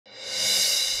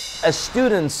as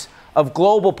students of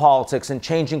global politics and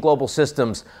changing global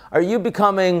systems, are you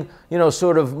becoming,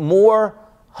 sort of more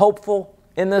hopeful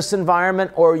in this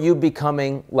environment, or are you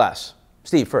becoming less?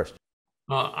 Steve, first.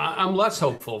 I'm less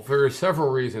hopeful for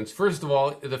several reasons. First of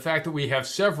all, the fact that we have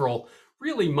several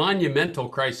really monumental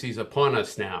crises upon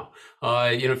us now.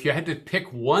 If you had to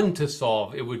pick one to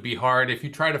solve, it would be hard. If you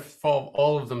try to solve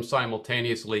all of them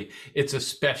simultaneously, it's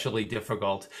especially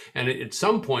difficult. And at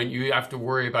some point, you have to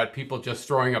worry about people just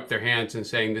throwing up their hands and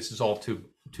saying this is all too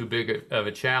big of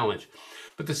a challenge.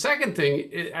 But the second thing,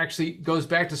 it actually goes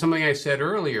back to something I said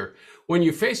earlier. When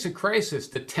you face a crisis,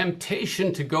 the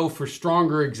temptation to go for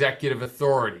stronger executive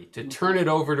authority, to turn it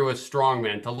over to a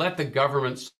strongman, to let the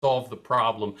government solve the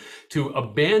problem, to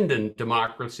abandon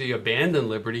democracy, abandon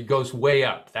liberty, goes way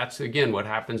up. That's, again, what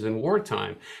happens in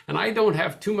wartime. And I don't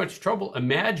have too much trouble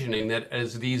imagining that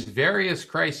as these various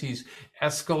crises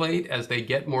escalate, as they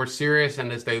get more serious,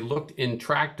 and as they look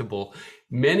intractable,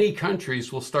 many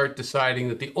countries will start deciding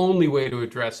that the only way to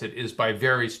address it is by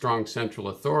very strong central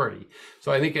authority.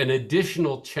 So I think an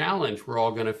additional challenge we're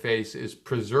all going to face is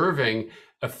preserving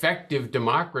effective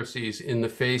democracies in the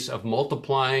face of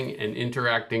multiplying and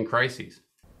interacting crises.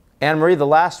 Anne-Marie, the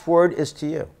last word is to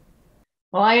you.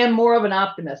 Well, I am more of an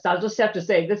optimist. I'll just have to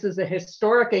say this is a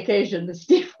historic occasion that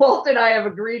Steve Walt and I have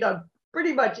agreed on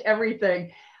pretty much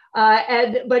everything.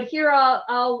 But here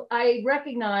I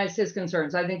recognize his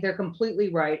concerns. I think they're completely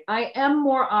right. I am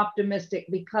more optimistic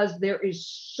because there is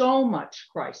so much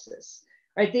crisis,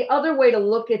 right? The other way to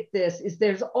look at this is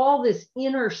there's all this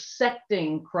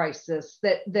intersecting crisis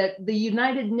that the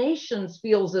United Nations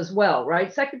feels as well,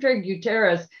 right? Secretary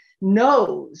Guterres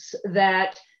knows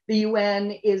that the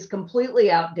UN is completely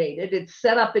outdated. It's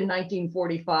set up in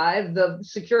 1945. The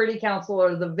Security Council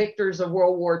are the victors of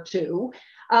World War II.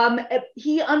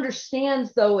 He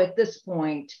understands, though, at this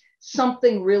point,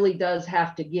 something really does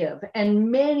have to give. And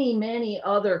many, many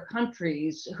other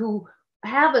countries who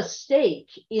have a stake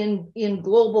in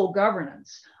global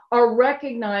governance are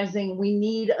recognizing we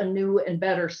need a new and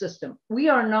better system. We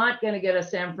are not going to get a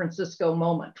San Francisco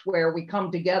moment where we come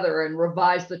together and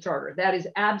revise the charter. That is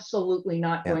absolutely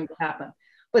not going to happen.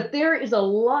 But there is a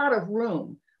lot of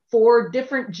room for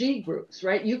different G groups,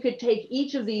 right? You could take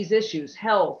each of these issues,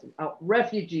 health,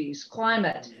 refugees,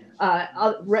 climate,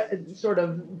 sort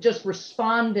of just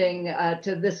responding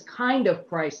to this kind of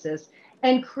crisis,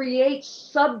 and create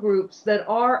subgroups that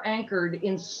are anchored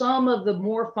in some of the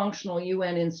more functional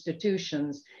UN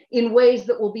institutions in ways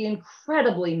that will be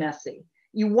incredibly messy.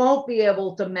 You won't be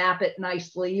able to map it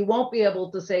nicely. You won't be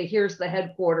able to say, here's the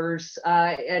headquarters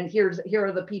and here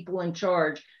are the people in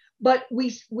charge. But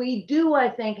we do, I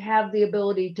think, have the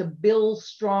ability to build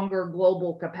stronger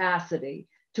global capacity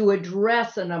to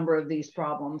address a number of these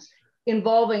problems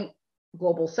involving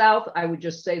Global South. I would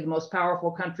just say the most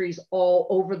powerful countries all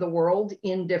over the world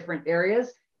in different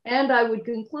areas. And I would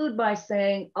conclude by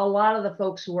saying a lot of the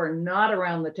folks who are not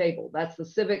around the table, that's the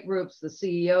civic groups, the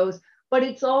CEOs, but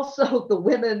it's also the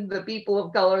women, the people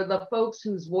of color, the folks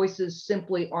whose voices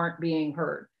simply aren't being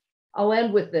heard. I'll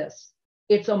end with this.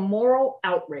 It's a moral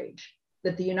outrage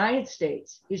that the United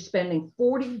States is spending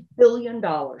 $40 billion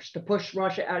to push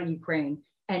Russia out of Ukraine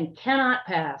and cannot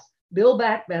pass Build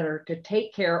Back Better to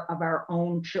take care of our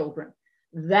own children.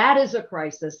 That is a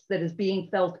crisis that is being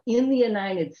felt in the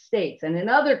United States and in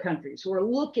other countries who are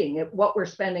looking at what we're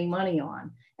spending money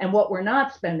on and what we're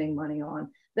not spending money on,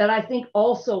 that I think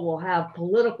also will have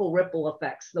political ripple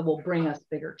effects that will bring us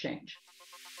bigger change.